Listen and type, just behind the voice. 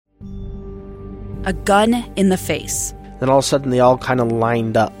a gun in the face. Then all of a sudden they all kind of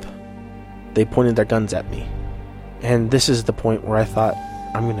lined up. They pointed their guns at me. And this is the point where I thought,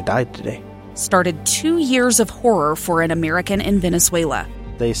 I'm going to die today. Started 2 years of horror for an American in Venezuela.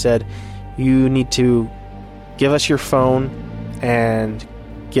 They said, you need to give us your phone and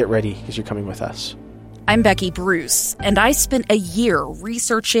get ready because you're coming with us. I'm Becky Bruce, and I spent a year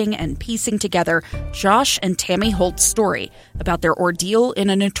researching and piecing together Josh and Tammy Holt's story about their ordeal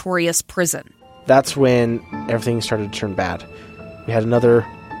in a notorious prison. That's when everything started to turn bad. We had another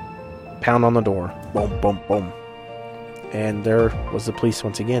pound on the door. Boom, boom, boom. And there was the police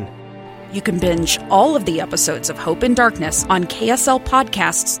once again. You can binge all of the episodes of Hope in Darkness on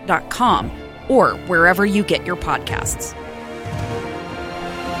kslpodcasts.com or wherever you get your podcasts.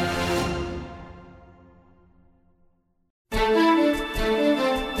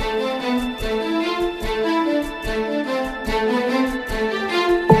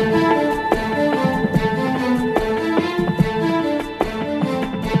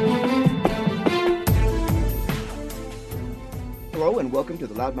 Welcome to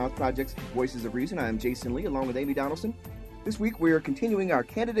the Loudmouth Project's Voices of Reason. I am Jason Lee, along with Amy Donaldson. This week, we are continuing our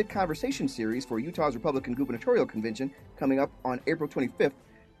candidate conversation series for Utah's Republican Gubernatorial Convention coming up on April 25th.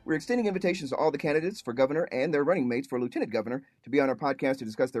 We're extending invitations to all the candidates for governor and their running mates for lieutenant governor to be on our podcast to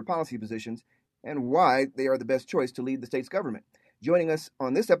discuss their policy positions and why they are the best choice to lead the state's government. Joining us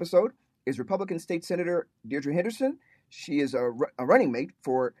on this episode is Republican State Senator Deirdre Henderson. She is a running mate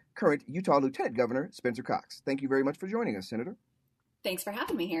for current Utah Lieutenant Governor Spencer Cox. Thank you very much for joining us, Senator. Thanks for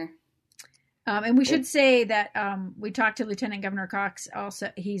having me here. And we should say that we talked to Lieutenant Governor Cox.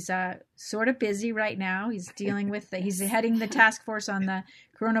 Also, he's sort of busy right now. He's dealing with he's heading the task force on the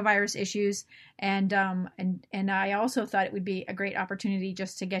coronavirus issues, and I also thought it would be a great opportunity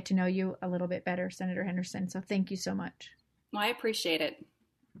just to get to know you a little bit better, Senator Henderson. So thank you so much. Well, I appreciate it.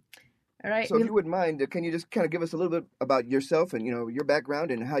 All right. So if you wouldn't mind, can you just kind of give us a little bit about yourself and your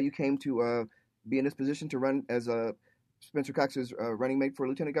background and how you came to be in this position to run as Spencer Cox's running mate for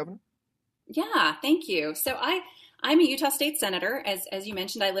lieutenant governor? Yeah, thank you. So I'm a Utah State Senator. As you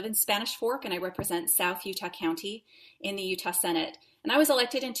mentioned, I live in Spanish Fork and I represent South Utah County in the Utah Senate. And I was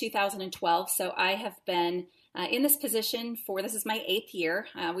elected in 2012, so I have been in this position this is my 8th year.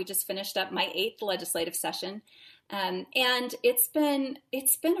 We just finished up my 8th legislative session. And it's been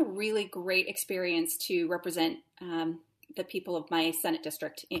a really great experience to represent the people of my Senate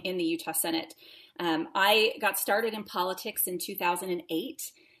district in the Utah Senate. I got started in politics in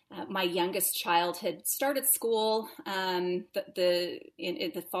 2008. My youngest child had started school in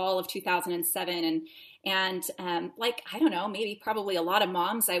the fall of 2007, and I don't know, probably a lot of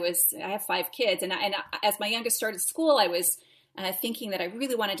moms. I have 5 kids, and as my youngest started school, I was thinking that I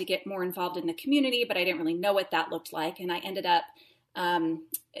really wanted to get more involved in the community, but I didn't really know what that looked like, and I ended up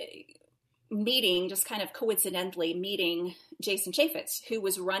just kind of coincidentally meeting Jason Chaffetz, who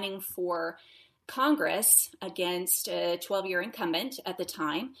was running for Congress against a 12-year incumbent at the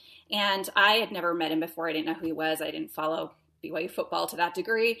time. And I had never met him before. I didn't know who he was. I didn't follow BYU football to that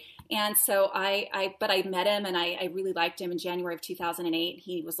degree. And so but I met him and I really liked him in January of 2008.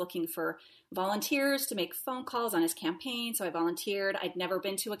 He was looking for volunteers to make phone calls on his campaign. So I volunteered. I'd never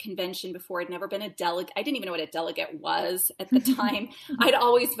been to a convention before. I'd never been a delegate. I didn't even know what a delegate was at the time. I'd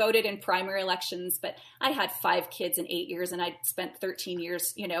always voted in primary elections, but I had 5 kids in 8 years and I'd spent 13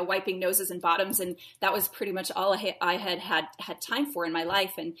 years, wiping noses and bottoms. And that was pretty much all I had time for in my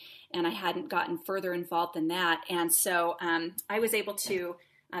life. And I hadn't gotten further involved than that. And so I was able to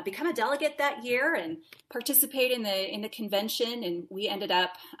become a delegate that year and participate in the convention. And we ended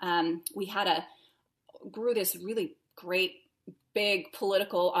up, grew this really great big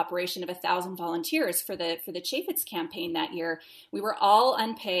political operation of 1,000 volunteers for the Chaffetz campaign that year. We were all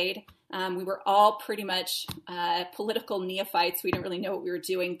unpaid. We were all pretty much political neophytes. We didn't really know what we were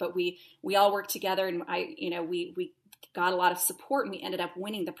doing, but we all worked together, and we got a lot of support, and we ended up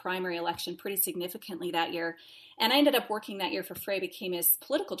winning the primary election pretty significantly that year. And I ended up working that year for Frey, became his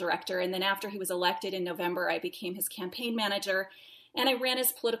political director. And then after he was elected in November, I became his campaign manager. And I ran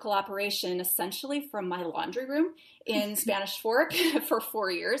his political operation essentially from my laundry room in Spanish Fork for 4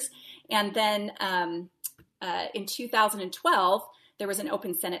 years. And then in 2012, there was an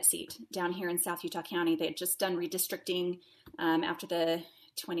open Senate seat down here in South Utah County. They had just done redistricting after the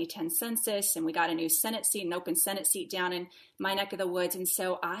 2010 census, and we got a new Senate seat, an open Senate seat down in my neck of the woods. And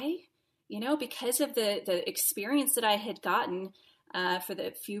so I, because of the experience that I had gotten for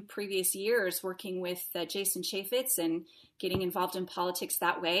the few previous years working with Jason Chaffetz and getting involved in politics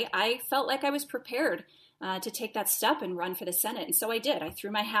that way, I felt like I was prepared to take that step and run for the Senate. And so I did. I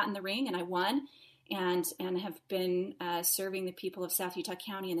threw my hat in the ring and I won, and have been serving the people of South Utah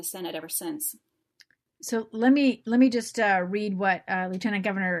County in the Senate ever since. So let me just read what Lieutenant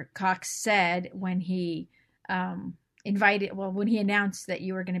Governor Cox said when he when he announced that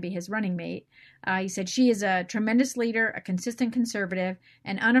you were going to be his running mate. He said, "She is a tremendous leader, a consistent conservative,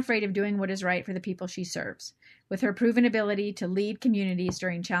 and unafraid of doing what is right for the people she serves. With her proven ability to lead communities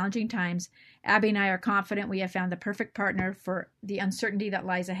during challenging times, Abby and I are confident we have found the perfect partner for the uncertainty that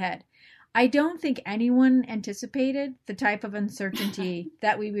lies ahead." I don't think anyone anticipated the type of uncertainty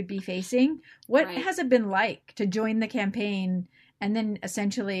that we would be facing. What has it been like to join the campaign and then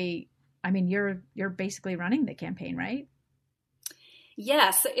essentially, I mean, you're basically running the campaign, right?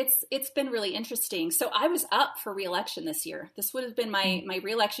 Yes, it's been really interesting. So I was up for re-election this year. This would have been my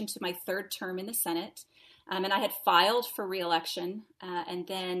re-election to my third term in the Senate. And I had filed for re-election. And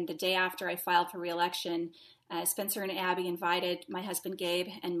then the day after I filed for re-election, Spencer and Abby invited my husband Gabe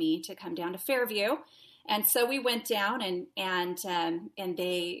and me to come down to Fairview, and so we went down and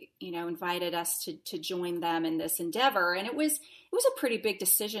they invited us to join them in this endeavor, and it was a pretty big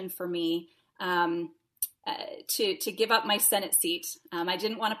decision for me to give up my Senate seat. I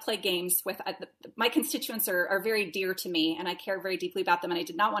didn't want to play games with my constituents are very dear to me, and I care very deeply about them, and I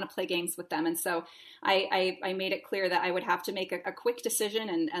did not want to play games with them, and so I made it clear that I would have to make a quick decision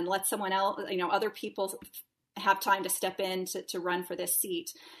and let someone else, other people have time to step in to run for this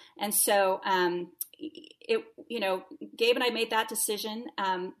seat. And so, Gabe and I made that decision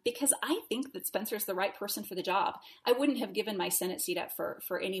because I think that Spencer's the right person for the job. I wouldn't have given my Senate seat up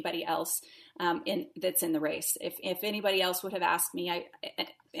for anybody else that's in the race. If anybody else would have asked me,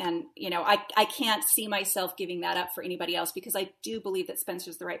 I can't see myself giving that up for anybody else because I do believe that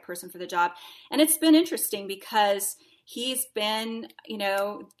Spencer's the right person for the job. And it's been interesting because he's been,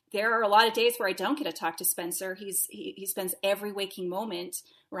 there are a lot of days where I don't get to talk to Spencer. He spends every waking moment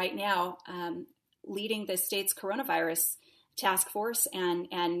right now leading the state's coronavirus task force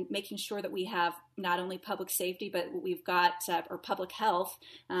and making sure that we have not only public safety, but we've got or public health,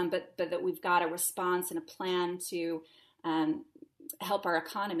 but that we've got a response and a plan to help our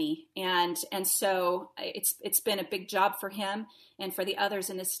economy. And so it's been a big job for him and for the others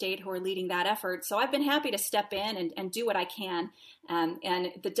in the state who are leading that effort. So I've been happy to step in and do what I can.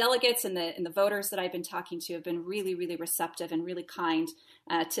 And the delegates and the voters that I've been talking to have been really, really receptive and really kind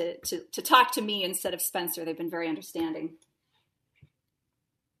to talk to me instead of Spencer. They've been very understanding.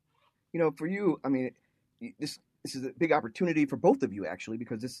 For you, I mean, this is a big opportunity for both of you, actually,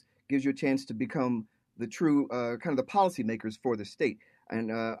 because this gives you a chance to become the true kind of the policymakers for the state.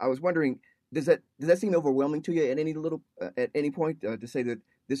 And I was wondering, does that seem overwhelming to you at any point to say that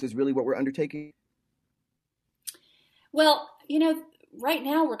this is really what we're undertaking? Well, right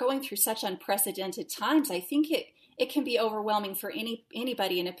now we're going through such unprecedented times. I think it can be overwhelming for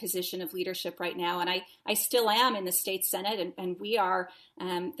anybody in a position of leadership right now. And I still am in the state Senate, and we are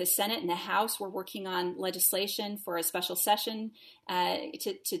the Senate and the House. We're working on legislation for a special session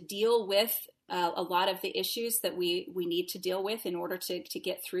to deal with a lot of the issues that we need to deal with in order to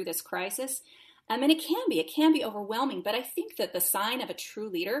get through this crisis. And it can be overwhelming, but I think that the sign of a true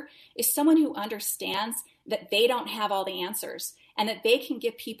leader is someone who understands that they don't have all the answers and that they can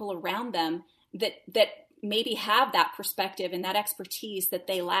get people around them that maybe have that perspective and that expertise that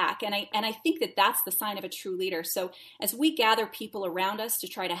they lack. And I think that that's the sign of a true leader. So as we gather people around us to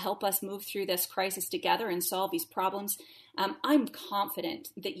try to help us move through this crisis together and solve these problems, I'm confident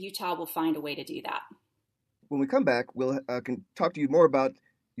that Utah will find a way to do that. When we come back, we'll can talk to you more about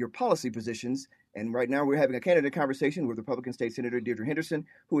your policy positions. And right now we're having a candidate conversation with Republican State Senator Deirdre Henderson,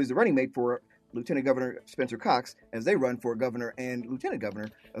 who is the running mate for Lieutenant Governor Spencer Cox as they run for governor and lieutenant governor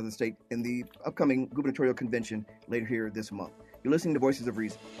of the state in the upcoming gubernatorial convention later here this month. You're listening to Voices of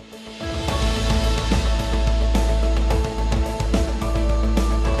Reason.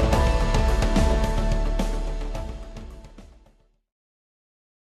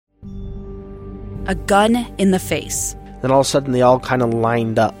 A gun in the face. Then all of a sudden they all kind of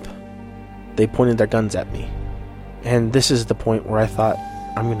lined up. They pointed their guns at me. And this is the point where I thought,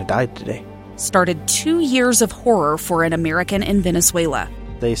 I'm going to die today. Started 2 years of horror for an American in Venezuela.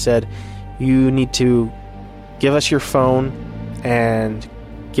 They said, you need to give us your phone and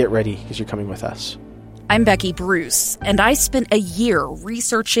get ready because you're coming with us. I'm Becky Bruce, and I spent a year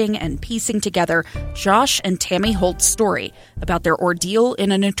researching and piecing together Josh and Tammy Holt's story about their ordeal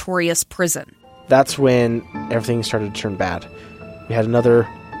in a notorious prison. That's when everything started to turn bad. We had another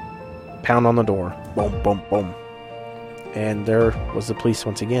pound on the door. Boom, boom, boom. And there was the police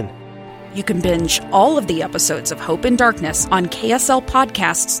once again. You can binge all of the episodes of Hope in Darkness on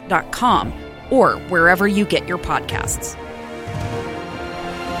KSLpodcasts.com or wherever you get your podcasts.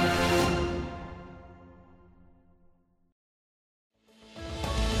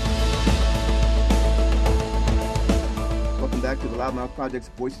 Loudmouth Project's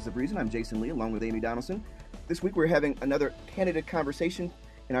Voices of Reason. I'm Jason Lee, along with Amy Donaldson. This week we're having another candidate conversation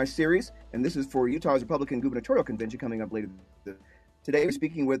in our series, and this is for Utah's Republican Gubernatorial Convention coming up later. Today we're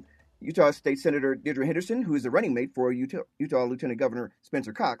speaking with Utah State Senator Deirdre Henderson, who is the running mate for Utah Lieutenant Governor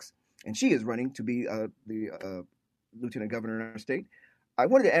Spencer Cox, and she is running to be the Lieutenant Governor in our state. I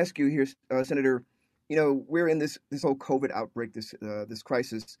wanted to ask you here, Senator, we're in this whole COVID outbreak, this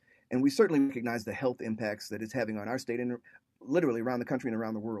crisis, and we certainly recognize the health impacts that it's having on our state and literally around the country and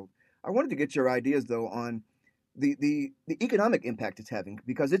around the world. I wanted to get your ideas, though, on the economic impact it's having,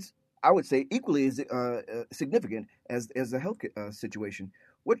 because it's, I would say, equally as significant as the health situation.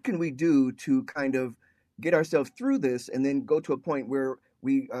 What can we do to kind of get ourselves through this and then go to a point where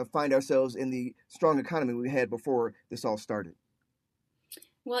we find ourselves in the strong economy we had before this all started?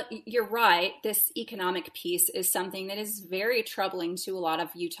 Well, you're right. This economic piece is something that is very troubling to a lot of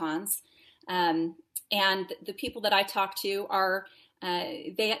Utahns. And the people that I talk to are,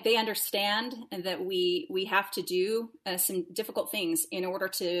 they understand that we have to do some difficult things in order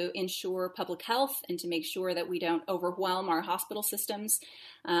to ensure public health and to make sure that we don't overwhelm our hospital systems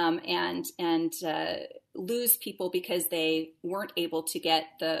and lose people because they weren't able to get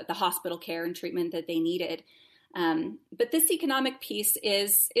the hospital care and treatment that they needed. But this economic piece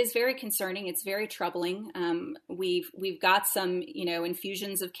is very concerning. It's very troubling. We've got some,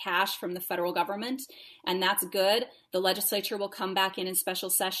 infusions of cash from the federal government, and that's good. The legislature will come back in special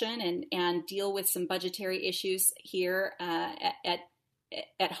session and deal with some budgetary issues here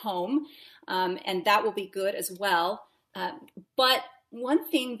at home, and that will be good as well. But one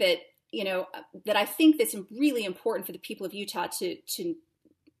thing that that I think that's really important for the people of Utah to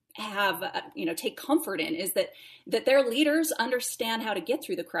have, take comfort in is that their leaders understand how to get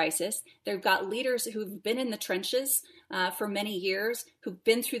through the crisis. They've got leaders who've been in the trenches for many years, who've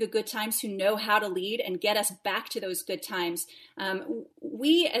been through the good times, who know how to lead and get us back to those good times.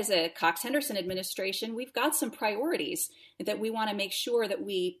 We, as a Cox-Henderson administration, we've got some priorities that we want to make sure that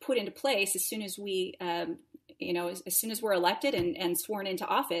we put into place as soon as we as soon as we're elected and sworn into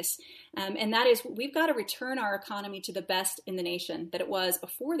office. And that is, we've got to return our economy to the best in the nation that it was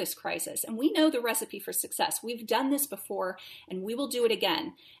before this crisis. And we know the recipe for success. We've done this before, and we will do it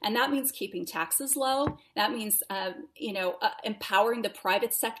again. And that means keeping taxes low. That means, empowering the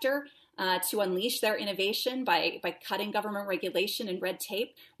private sector to unleash their innovation by cutting government regulation and red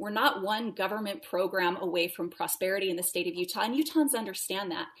tape. We're not one government program away from prosperity in the state of Utah. And Utahns understand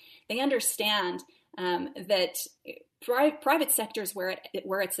that. They understand that private sectors where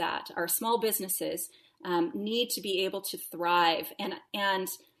it's at, our small businesses need to be able to thrive, and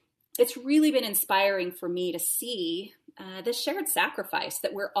it's really been inspiring for me to see the shared sacrifice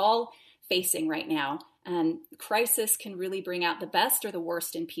that we're all facing right now. Crisis can really bring out the best or the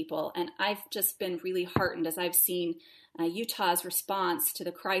worst in people, and I've just been really heartened as I've seen Utah's response to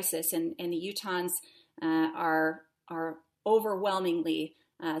the crisis, and the Utahns are overwhelmingly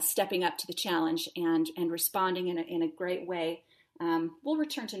stepping up to the challenge and responding in a great way. We'll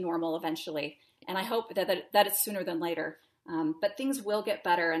return to normal eventually, and I hope that it's sooner than later. But things will get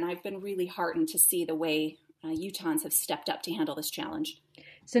better, and I've been really heartened to see the way Utahns have stepped up to handle this challenge.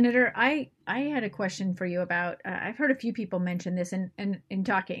 Senator, I had a question for you about, I've heard a few people mention this in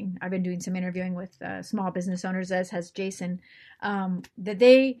talking. I've been doing some interviewing with small business owners, as has Jason, that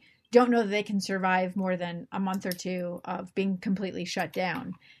they don't know that they can survive more than a month or two of being completely shut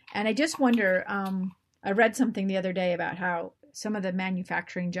down. And I just wonder, I read something the other day about how some of the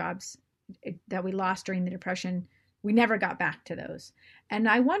manufacturing jobs that we lost during the Depression, we never got back to those. And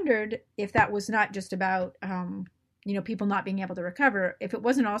I wondered if that was not just about, people not being able to recover, if it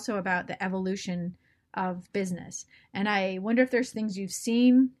wasn't also about the evolution of business. And I wonder if there's things you've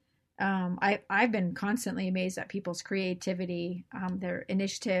seen. I've been constantly amazed at people's creativity, their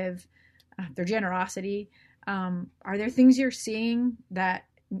initiative, their generosity. Are there things you're seeing that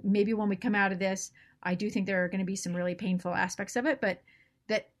maybe when we come out of this, I do think there are going to be some really painful aspects of it, but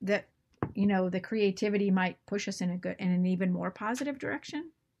that the creativity might push us in an even more positive direction?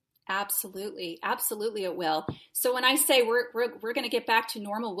 Absolutely it will. So when I say we're going to get back to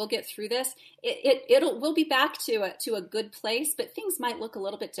normal, we'll get through this. We'll be back to a good place, but things might look a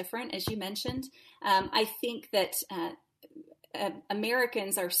little bit different, as you mentioned. I think that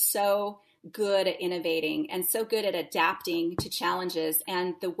Americans are so good at innovating and so good at adapting to challenges,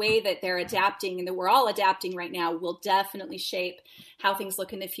 and the way that they're adapting and that we're all adapting right now will definitely shape how things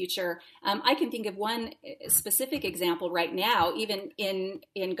look in the future. I can think of one specific example right now, even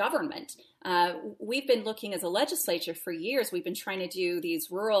in government. We've been looking as a legislature for years. We've been trying to do these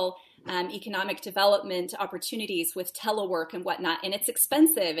rural economic development opportunities with telework and whatnot, and it's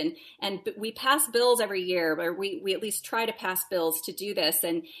expensive. And we pass bills every year, or we at least try to pass bills to do this,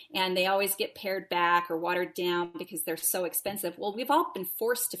 and they always get pared back or watered down because they're so expensive. Well, we've all been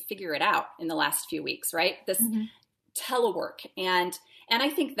forced to figure it out in the last few weeks, right? This telework, and I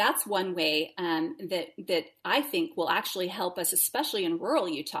think that's one way that I think will actually help us, especially in rural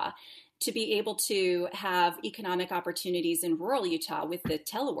Utah, to be able to have economic opportunities in rural Utah with the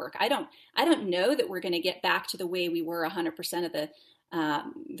telework. I don't know that we're going to get back to the way we were 100% of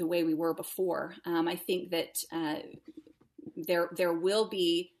the way we were before. I think that there will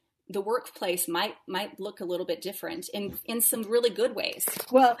be, the workplace might look a little bit different in some really good ways.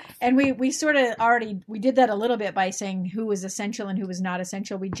 Well, and we sort of we did that a little bit by saying who was essential and who was not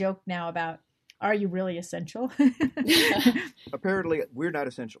essential. We joke now about, are you really essential? Apparently, we're not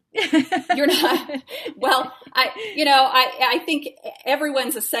essential. You're not. Well, I think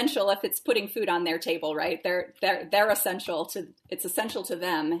everyone's essential if it's putting food on their table, right? They're essential it's essential to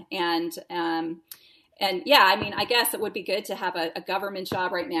them. And yeah, I mean, I guess it would be good to have a government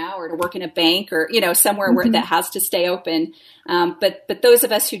job right now, or to work in a bank, or, somewhere where that has to stay open. But those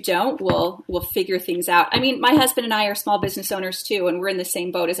of us who don't will figure things out. I mean, my husband and I are small business owners too, and we're in the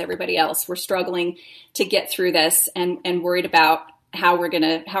same boat as everybody else. We're struggling to get through this and worried about how we're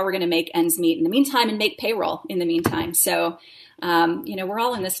gonna make ends meet in the meantime and make payroll in the meantime. So, we're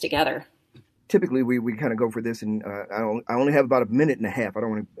all in this together. Typically, we kind of go for this, and I only have about a minute and a half. I don't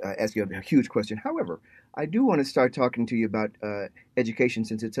want to ask you a huge question. However, I do want to start talking to you about education,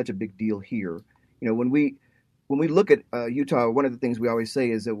 since it's such a big deal here. When we look at Utah, one of the things we always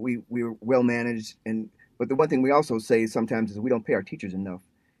say is that we're well managed, but the one thing we also say sometimes is we don't pay our teachers enough,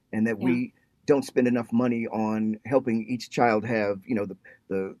 and that we don't spend enough money on helping each child have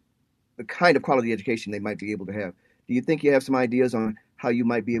the kind of quality education they might be able to have. Do you think you have some ideas on how you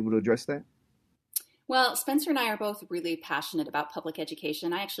might be able to address that? Well, Spencer and I are both really passionate about public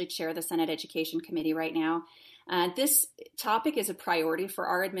education. I actually chair the Senate Education Committee right now. This topic is a priority for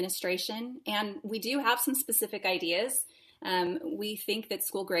our administration, and we do have some specific ideas. We think that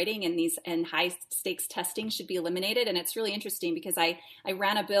school grading and high stakes testing should be eliminated. And it's really interesting because I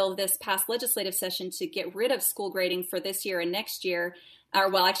ran a bill this past legislative session to get rid of school grading for this year and next year.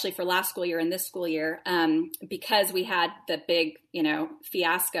 Actually for last school year and this school year, because we had the big,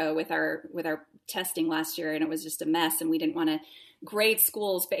 fiasco with our testing last year, and it was just a mess, and we didn't want to grade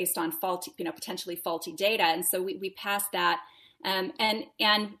schools based on faulty, potentially faulty data, and so we passed that, and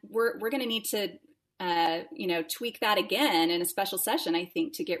we're going to need to, tweak that again in a special session, I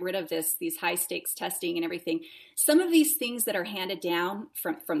think, to get rid of these high stakes testing and everything. Some of these things that are handed down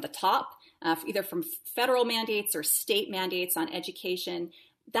from the top, either from federal mandates or state mandates on education,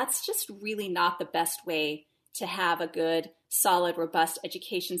 that's just really not the best way to have a good, solid, robust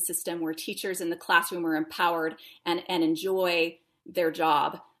education system where teachers in the classroom are empowered and enjoy their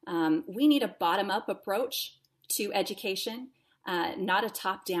job. We need a bottom-up approach to education, not a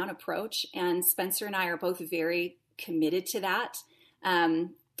top-down approach. And Spencer and I are both very committed to that.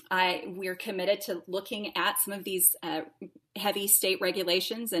 We're committed to looking at some of these heavy state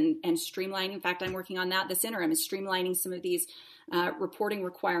regulations and streamlining. In fact, I'm working on that this interim, is streamlining some of these reporting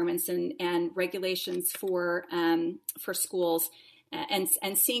requirements and regulations for schools,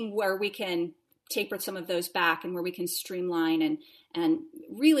 and seeing where we can taper some of those back and where we can streamline and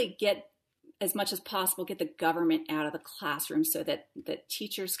really get as much as possible, get the government out of the classroom so that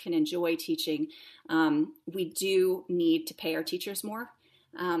teachers can enjoy teaching. We do need to pay our teachers more.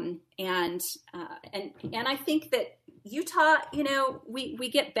 And I think that Utah, we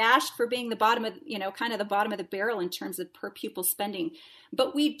get bashed for being the bottom of, kind of the bottom of the barrel in terms of per pupil spending,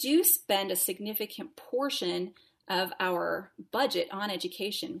 but we do spend a significant portion of our budget on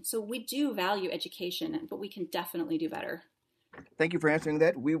education. So we do value education, but we can definitely do better. Thank you for answering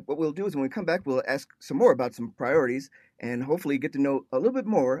that. What we'll do is when we come back, we'll ask some more about some priorities and hopefully get to know a little bit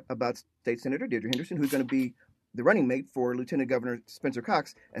more about State Senator Deirdre Henderson, who's going to be the running mate for Lieutenant Governor Spencer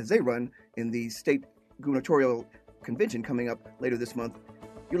Cox as they run in the state gubernatorial convention coming up later this month.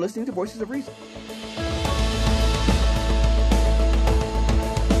 You're listening to Voices of Reason.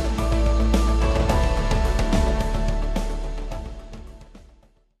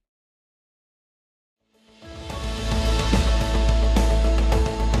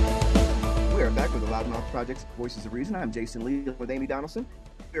 We are back with the Loudmouth Project's Voices of Reason. I'm Jason Lee with Amy Donaldson.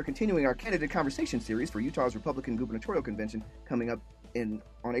 We are continuing our candidate conversation series for Utah's Republican gubernatorial convention coming up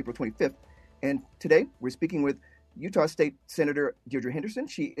on April 25th. And today we're speaking with Utah State Senator Deirdre Henderson.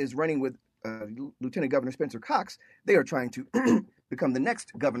 She is running with Lieutenant Governor Spencer Cox. They are trying to become the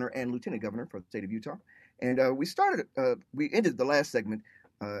next governor and lieutenant governor for the state of Utah. And we ended the last segment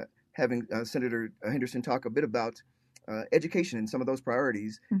having Senator Henderson talk a bit about education and some of those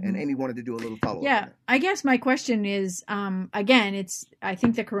priorities. Mm-hmm. And Amy wanted to do a little follow-up. Yeah, I guess my question is, again, I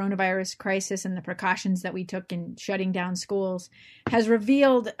think the coronavirus crisis and the precautions that we took in shutting down schools has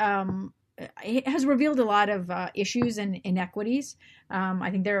revealed a lot of issues and inequities. I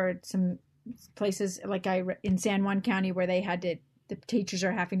think there are some places like in San Juan County where the teachers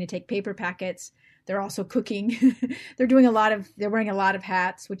are having to take paper packets. They're also cooking. They're wearing a lot of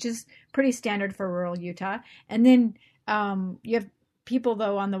hats, which is pretty standard for rural Utah. And then you have people,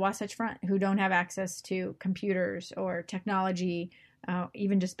 though, on the Wasatch Front who don't have access to computers or technology,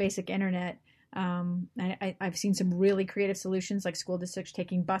 even just basic internet. I've seen some really creative solutions, like school districts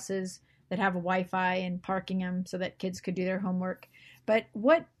taking buses that have a Wi-Fi and parking them so that kids could do their homework. But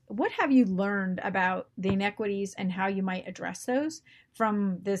what have you learned about the inequities and how you might address those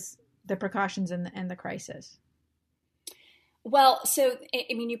from the precautions and the crisis? Well, so,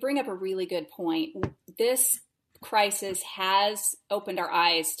 I mean, you bring up a really good point. This crisis has opened our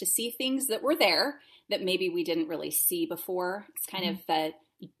eyes to see things that were there that maybe we didn't really see before. It's kind of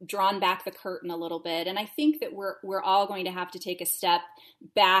drawn back the curtain a little bit. And I think that we're all going to have to take a step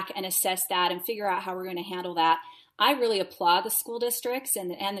back and assess that and figure out how we're going to handle that. I really applaud the school districts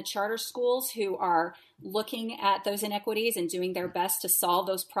and the charter schools who are looking at those inequities and doing their best to solve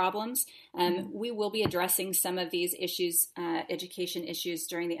those problems. We will be addressing some of these issues, education issues,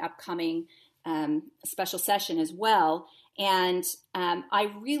 during the upcoming special session as well. And I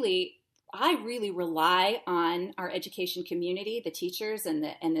really rely on our education community, the teachers and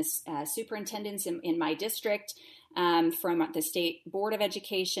the superintendents in my district, from the State Board of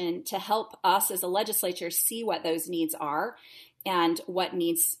Education, to help us as a legislature see what those needs are and what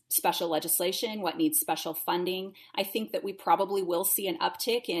needs special legislation, what needs special funding. I think that we probably will see an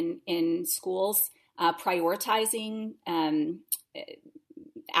uptick in schools prioritizing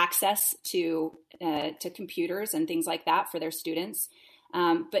access to computers and things like that for their students.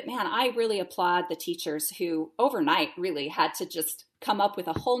 But man, I really applaud the teachers who overnight really had to just come up with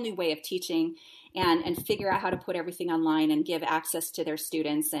a whole new way of teaching and figure out how to put everything online and give access to their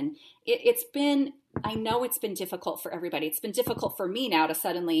students. And I know it's been difficult for everybody. It's been difficult for me now to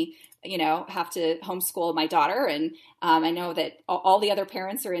suddenly, have to homeschool my daughter. And I know that all the other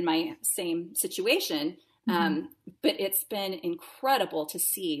parents are in my same situation. Mm-hmm. But it's been incredible to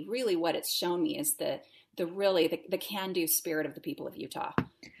see. Really what it's shown me is the can-do spirit of the people of Utah.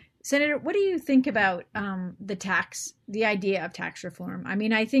 Senator, what do you think about the idea of tax reform? I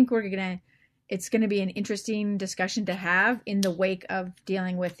mean, I think it's going to be an interesting discussion to have in the wake of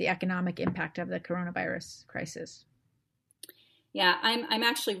dealing with the economic impact of the coronavirus crisis. Yeah, I'm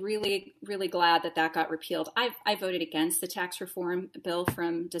actually really, really glad that got repealed. I voted against the tax reform bill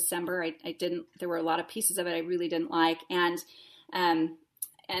from December. There were a lot of pieces of it I really didn't like, and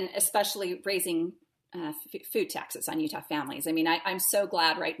especially raising food taxes on Utah families. I mean, I'm so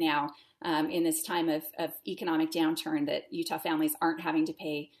glad right now in this time of economic downturn that Utah families aren't having to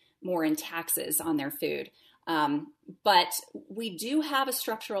pay more in taxes on their food. But we do have a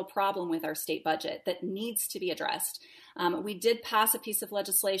structural problem with our state budget that needs to be addressed. We did pass a piece of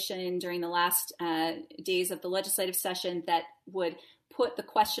legislation during the last days of the legislative session that would put the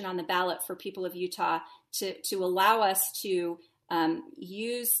question on the ballot for people of Utah to allow us to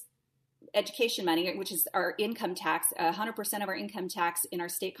use education money, which is our income tax. 100% of our income tax in our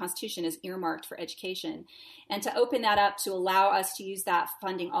state constitution is earmarked for education, and to open that up to allow us to use that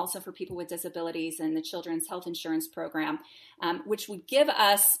funding also for people with disabilities and the Children's Health Insurance Program, which would give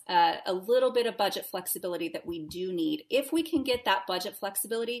us a little bit of budget flexibility that we do need. If we can get that budget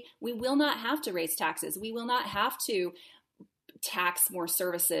flexibility, we will not have to raise taxes. We will not have to tax more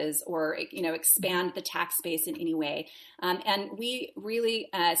services or, expand the tax base in any way. And we really,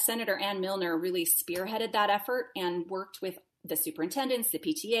 Senator Ann Milner really spearheaded that effort and worked with the superintendents, the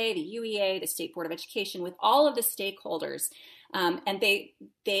PTA, the UEA, the State Board of Education, with all of the stakeholders. And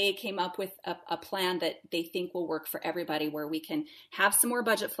they came up with a plan that they think will work for everybody, where we can have some more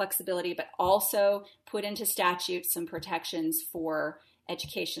budget flexibility, but also put into statute some protections for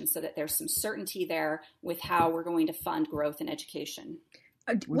education so that there's some certainty there with how we're going to fund growth in education.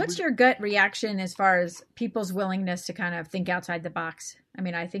 What's your gut reaction as far as people's willingness to kind of think outside the box? I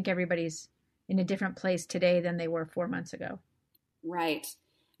mean, I think everybody's in a different place today than they were 4 months ago. Right.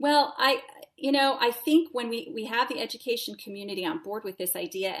 Well, I think when we have the education community on board with this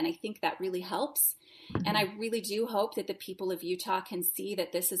idea, and I think that really helps. Mm-hmm. And I really do hope that the people of Utah can see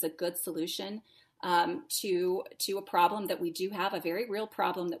that this is a good solution. to a problem that we do have, a very real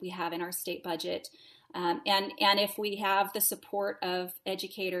problem that we have in our state budget. And if we have the support of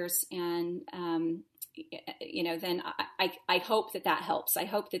educators and, then I hope that helps. I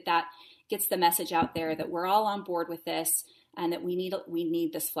hope that gets the message out there that we're all on board with this and that we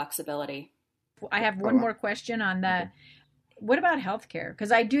need this flexibility. I have one more question on what about healthcare?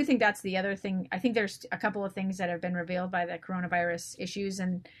 Because I do think that's the other thing. I think there's a couple of things that have been revealed by the coronavirus issues.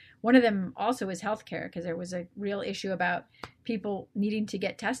 And one of them also is healthcare, because there was a real issue about people needing to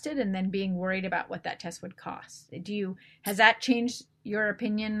get tested and then being worried about what that test would cost. Has that changed your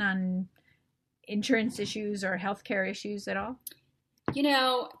opinion on insurance issues or healthcare issues at all?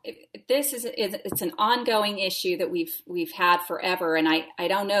 It's an ongoing issue that we've had forever, and I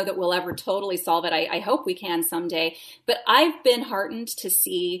don't know that we'll ever totally solve it. I hope we can someday, but I've been heartened to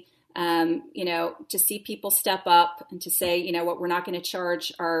see, people step up and to say, we're not going to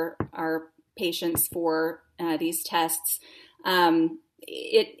charge our patients for these tests.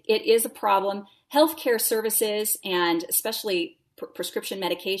 It is a problem. Healthcare services, and especially prescription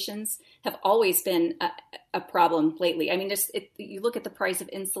medications, have always been a problem lately. I mean, you look at the price of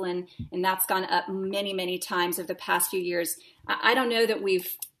insulin, and that's gone up many, many times over the past few years. I don't know that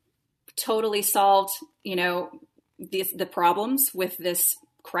we've totally solved, the problems with this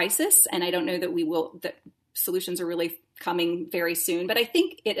crisis, and I don't know that that solutions are really coming very soon. But I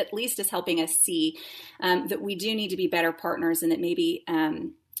think it at least is helping us see that we do need to be better partners, and that maybe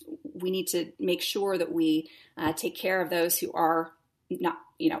we need to make sure that we take care of those who are not,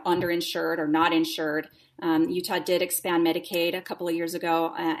 underinsured or not insured. Utah did expand Medicaid a couple of years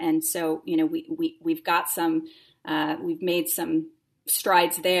ago, and so we've got we've made some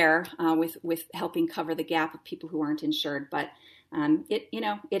strides there with helping cover the gap of people who aren't insured. But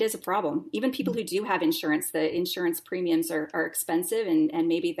it is a problem. Even people who do have insurance, the insurance premiums are expensive, and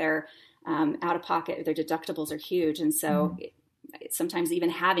maybe their out of pocket, their deductibles are huge, and so. Sometimes even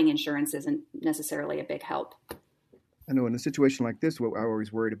having insurance isn't necessarily a big help. I know in a situation like this, what I'm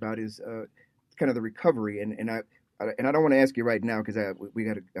always worried about is kind of the recovery. And I don't want to ask you right now because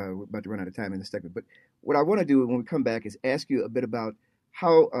we're about to run out of time in this segment. But what I want to do when we come back is ask you a bit about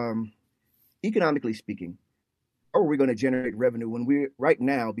how, economically speaking, how are we going to generate revenue when we right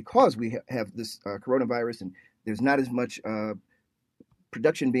now, because we have this coronavirus and there's not as much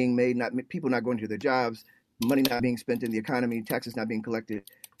production being made, people not going to their jobs, money not being spent in the economy, taxes not being collected.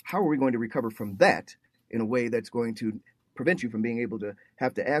 How are we going to recover from that in a way that's going to prevent you from being able to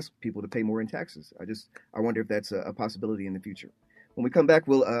have to ask people to pay more in taxes? I wonder if that's a possibility in the future. When we come back,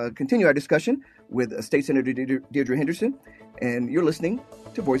 we'll continue our discussion with State Senator Deirdre Henderson, and you're listening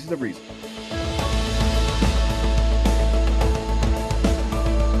to Voices of Reason.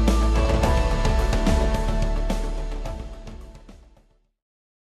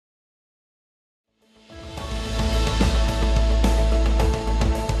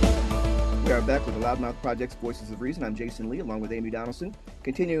 Back with the Loudmouth Project's Voices of Reason. I'm Jason Lee, along with Amy Donaldson,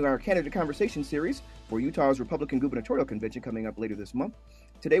 continuing our candidate conversation series for Utah's Republican Gubernatorial Convention coming up later this month.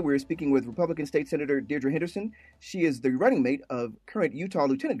 Today we're speaking with Republican State Senator Deirdre Henderson. She is the running mate of current Utah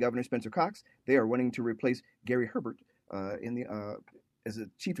Lieutenant Governor Spencer Cox. They are running to replace Gary Herbert as a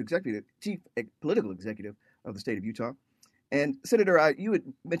chief political executive of the state of Utah. And Senator, you had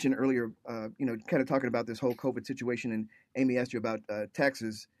mentioned earlier, kind of talking about this whole COVID situation, and Amy asked you about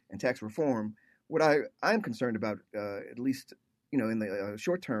taxes and tax reform. What I'm concerned about, at least, in the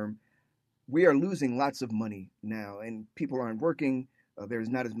short term, we are losing lots of money now, and people aren't working. There's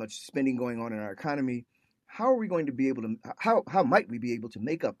not as much spending going on in our economy. How are we going to be able to, how might we be able to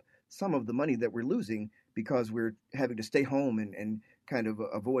make up some of the money that we're losing because we're having to stay home and kind of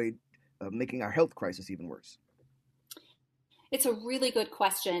avoid making our health crisis even worse? It's a really good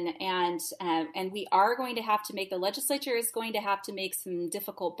question, and we are going to have to the legislature is going to have to make some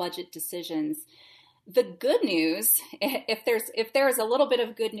difficult budget decisions. The good news, if there is a little bit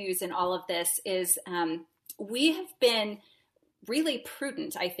of good news in all of this, is we have been really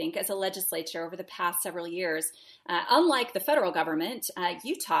prudent, I think, as a legislature over the past several years. Unlike the federal government,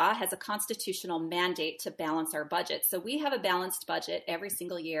 Utah has a constitutional mandate to balance our budget. So we have a balanced budget every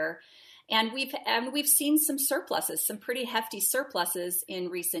single year. And we've seen some surpluses, some pretty hefty surpluses in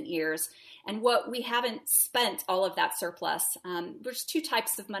recent years. And what we haven't spent all of that surplus, there's two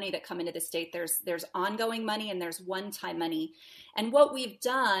types of money that come into the state. There's ongoing money and there's one-time money. And what we've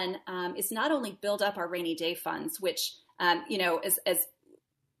done is not only build up our rainy day funds, which, as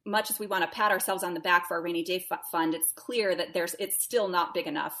much as we want to pat ourselves on the back for our rainy day fund, it's clear that it's still not big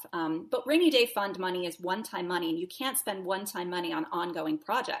enough. But rainy day fund money is one-time money, and you can't spend one-time money on ongoing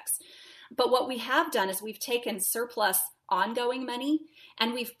projects. But what we have done is we've taken surplus ongoing money,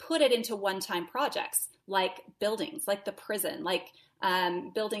 and we've put it into one-time projects like buildings, like the prison, like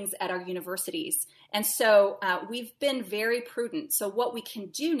buildings at our universities. And so we've been very prudent. So what we can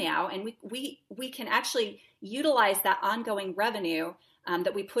do now, and we can actually utilize that ongoing revenue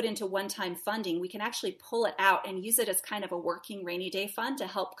that we put into one-time funding, we can actually pull it out and use it as kind of a working rainy day fund to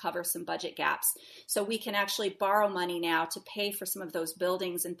help cover some budget gaps. So we can actually borrow money now to pay for some of those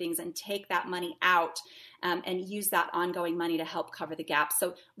buildings and things and take that money out and use that ongoing money to help cover the gaps.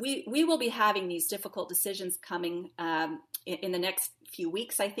 So we will be having these difficult decisions coming in the next few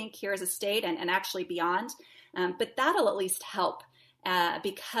weeks, I think, here as a state and actually beyond. But that'll at least help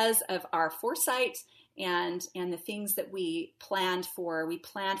because of our foresight and the things that we planned for. We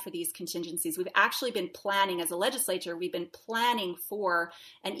planned for these contingencies. We've actually been planning as a legislature, we've been planning for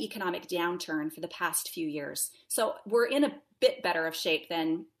an economic downturn for the past few years. So we're in a bit better of shape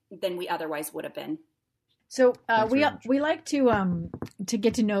than we otherwise would have been. So we like to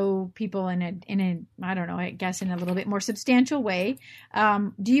get to know people in a I don't know, I guess in a little bit more substantial way.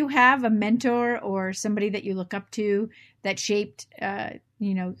 Do you have a mentor or somebody that you look up to that shaped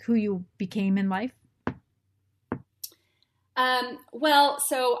who you became in life? Well,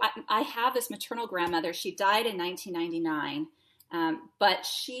 so I have this maternal grandmother. She died in 1999, but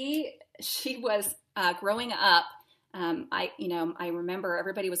she was growing up. I remember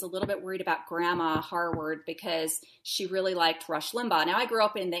everybody was a little bit worried about Grandma Harward because she really liked Rush Limbaugh. Now I grew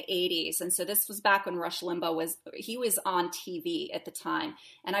up in the 80s, and so this was back when Rush Limbaugh was on TV at the time.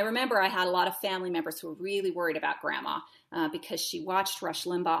 And I remember I had a lot of family members who were really worried about Grandma because she watched Rush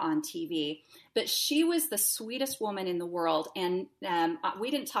Limbaugh on TV. But she was the sweetest woman in the world, and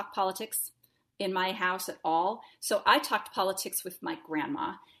we didn't talk politics in my house at all. So I talked politics with my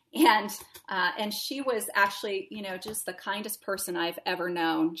grandma. And she was actually, just the kindest person I've ever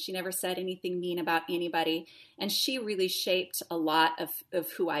known. She never said anything mean about anybody. And she really shaped a lot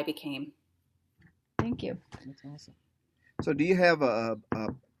of who I became. Thank you. That's awesome. So do you have a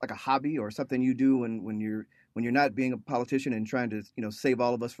hobby or something you do when you're not being a politician and trying to, save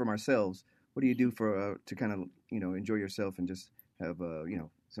all of us from ourselves? What do you do to kind of, enjoy yourself and just have,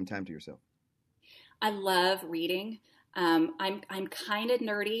 some time to yourself? I love reading. I'm kind of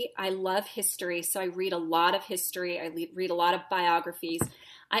nerdy. I love history, so I read a lot of history. I read a lot of biographies.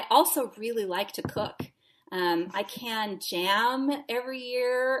 I also really like to cook. I can jam every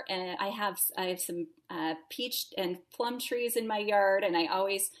year, and I have some peach and plum trees in my yard, and I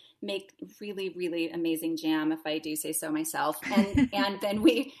always make really, really amazing jam, if I do say so myself. And then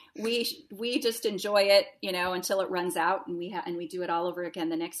we just enjoy it, until it runs out, and we do it all over again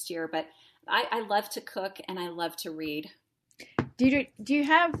the next year. But I love to cook and I love to read. Do you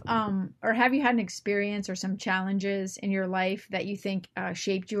have or have you had an experience or some challenges in your life that you think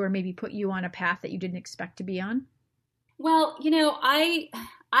shaped you or maybe put you on a path that you didn't expect to be on? Well,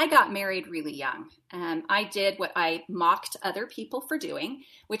 I got married really young. I did what I mocked other people for doing,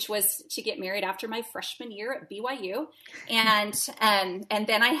 which was to get married after my freshman year at BYU. And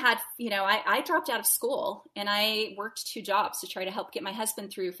then I had, I dropped out of school and I worked 2 jobs to try to help get my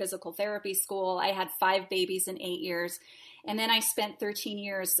husband through physical therapy school. I had 5 babies in 8 years. And then I spent 13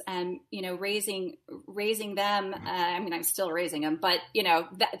 years, raising them. I'm still raising them, but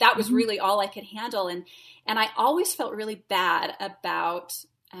that was really all I could handle. And I always felt really bad about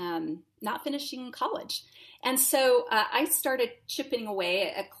not finishing college. And so I started chipping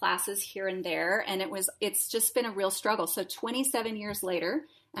away at classes here and there, and it's just been a real struggle. So 27 years later,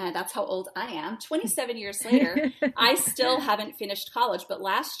 that's how old I am. 27 years later, I still haven't finished college. But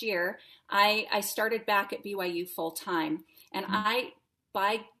last year, I started back at BYU full time, and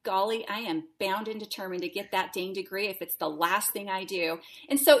by golly, I am bound and determined to get that dang degree if it's the last thing I do.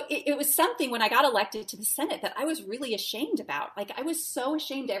 And so it was something when I got elected to the Senate that I was really ashamed about. Like, I was so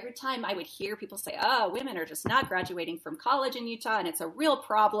ashamed every time I would hear people say, oh, women are just not graduating from college in Utah, and it's a real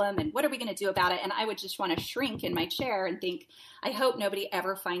problem, and what are we going to do about it? And I would just want to shrink in my chair and think, I hope nobody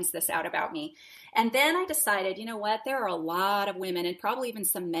ever finds this out about me. And then I decided, you know what, there are a lot of women and probably even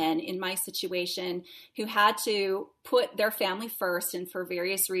some men in my situation who had to put their family first and for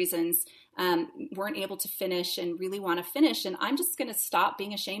various reasons weren't able to finish and really want to finish. And I'm just going to stop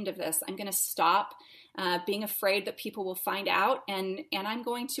being ashamed of this. I'm going to stop being afraid that people will find out, and I'm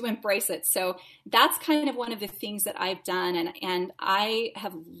going to embrace it. So that's kind of one of the things that I've done. And I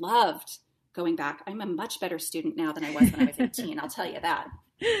have loved going back. I'm a much better student now than I was when I was 18. I'll tell you that.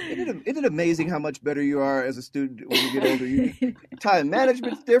 Isn't it amazing how much better you are as a student when you get older? Time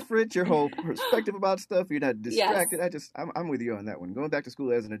management's different. Your whole perspective about stuff. You're not distracted. Yes. I'm with you on that one. Going back to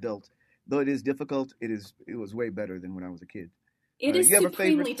school as an adult, though it is difficult, it was way better than when I was a kid. It is you have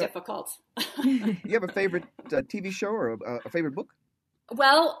supremely difficult. You have a favorite TV show or a favorite book?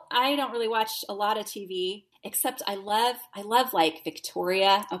 Well, I don't really watch a lot of TV, except I love like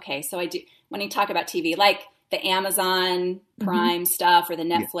Victoria. Okay, so I do, when you talk about TV, like the Amazon Prime stuff or the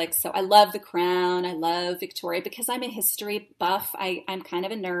Netflix. Yeah. So I love The Crown. I love Victoria because I'm a history buff. I'm kind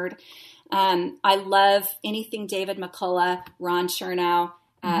of a nerd. I love anything David McCullough, Ron Chernow.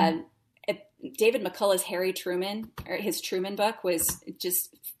 David McCullough's Harry Truman, or his Truman book, was just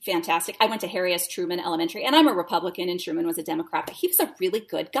fantastic. I went to Harry S. Truman Elementary, and I'm a Republican, and Truman was a Democrat, but he was a really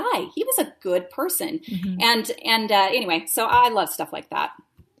good guy. He was a good person. And anyway, so I love stuff like that.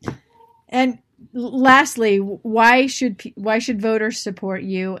 And lastly, why should voters support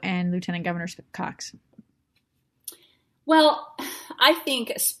you and Lieutenant Governor Cox? Well, I think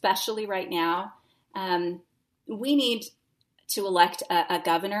especially right now, we need to elect a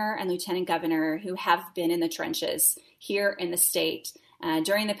governor and lieutenant governor who have been in the trenches here in the state.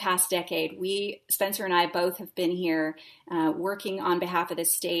 During the past decade, Spencer and I both have been here working on behalf of the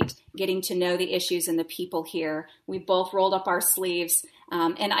state, getting to know the issues and the people here. We both rolled up our sleeves,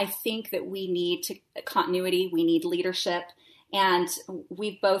 and I think that we need continuity, we need leadership, and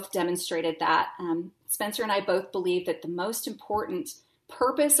we've both demonstrated that. Spencer and I both believe that the most important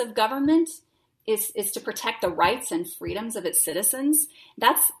purpose of government is to protect the rights and freedoms of its citizens.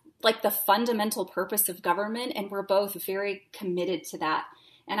 That's like the fundamental purpose of government, and we're both very committed to that.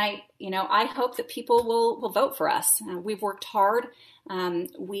 And I hope that people will vote for us. We've worked hard.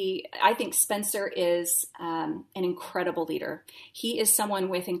 I think Spencer is an incredible leader. He is someone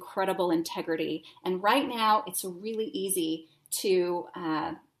with incredible integrity. And right now, it's really easy to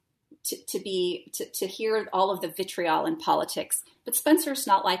hear all of the vitriol in politics, but Spencer's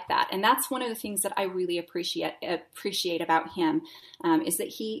not like that, and that's one of the things that I really appreciate about him, is that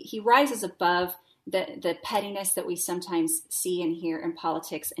he rises above the pettiness that we sometimes see and hear in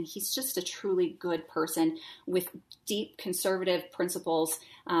politics, and he's just a truly good person with deep conservative principles,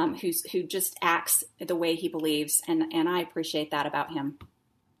 who just acts the way he believes, and I appreciate that about him.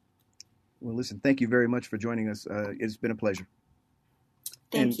 Well, listen, thank you very much for joining us. It's been a pleasure.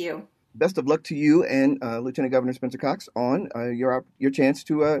 Thank you. Best of luck to you and Lieutenant Governor Spencer Cox on your chance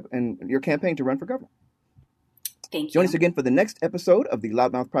to and your campaign to run for governor. Thank you. Join us again for the next episode of the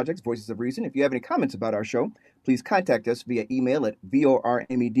Loudmouth Project's Voices of Reason. If you have any comments about our show, please contact us via email at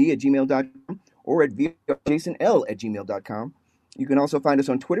vormed@gmail.com or at jasonl@gmail.com. You can also find us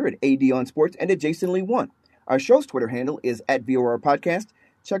on Twitter at ADOnSports and at JasonLee1. Our show's Twitter handle is at VOR Podcast.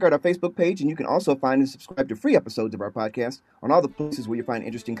 Check out our Facebook page, and you can also find and subscribe to free episodes of our podcast on all the places where you find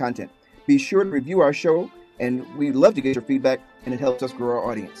interesting content. Be sure to review our show, and we'd love to get your feedback, and it helps us grow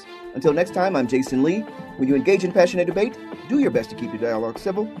our audience. Until next time, I'm Jason Lee. When you engage in passionate debate, do your best to keep your dialogue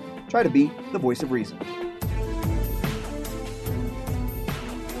civil. Try to be the voice of reason.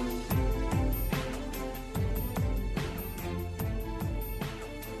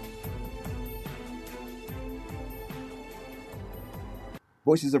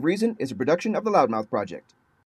 Voices of Reason is a production of the Loudmouth Project.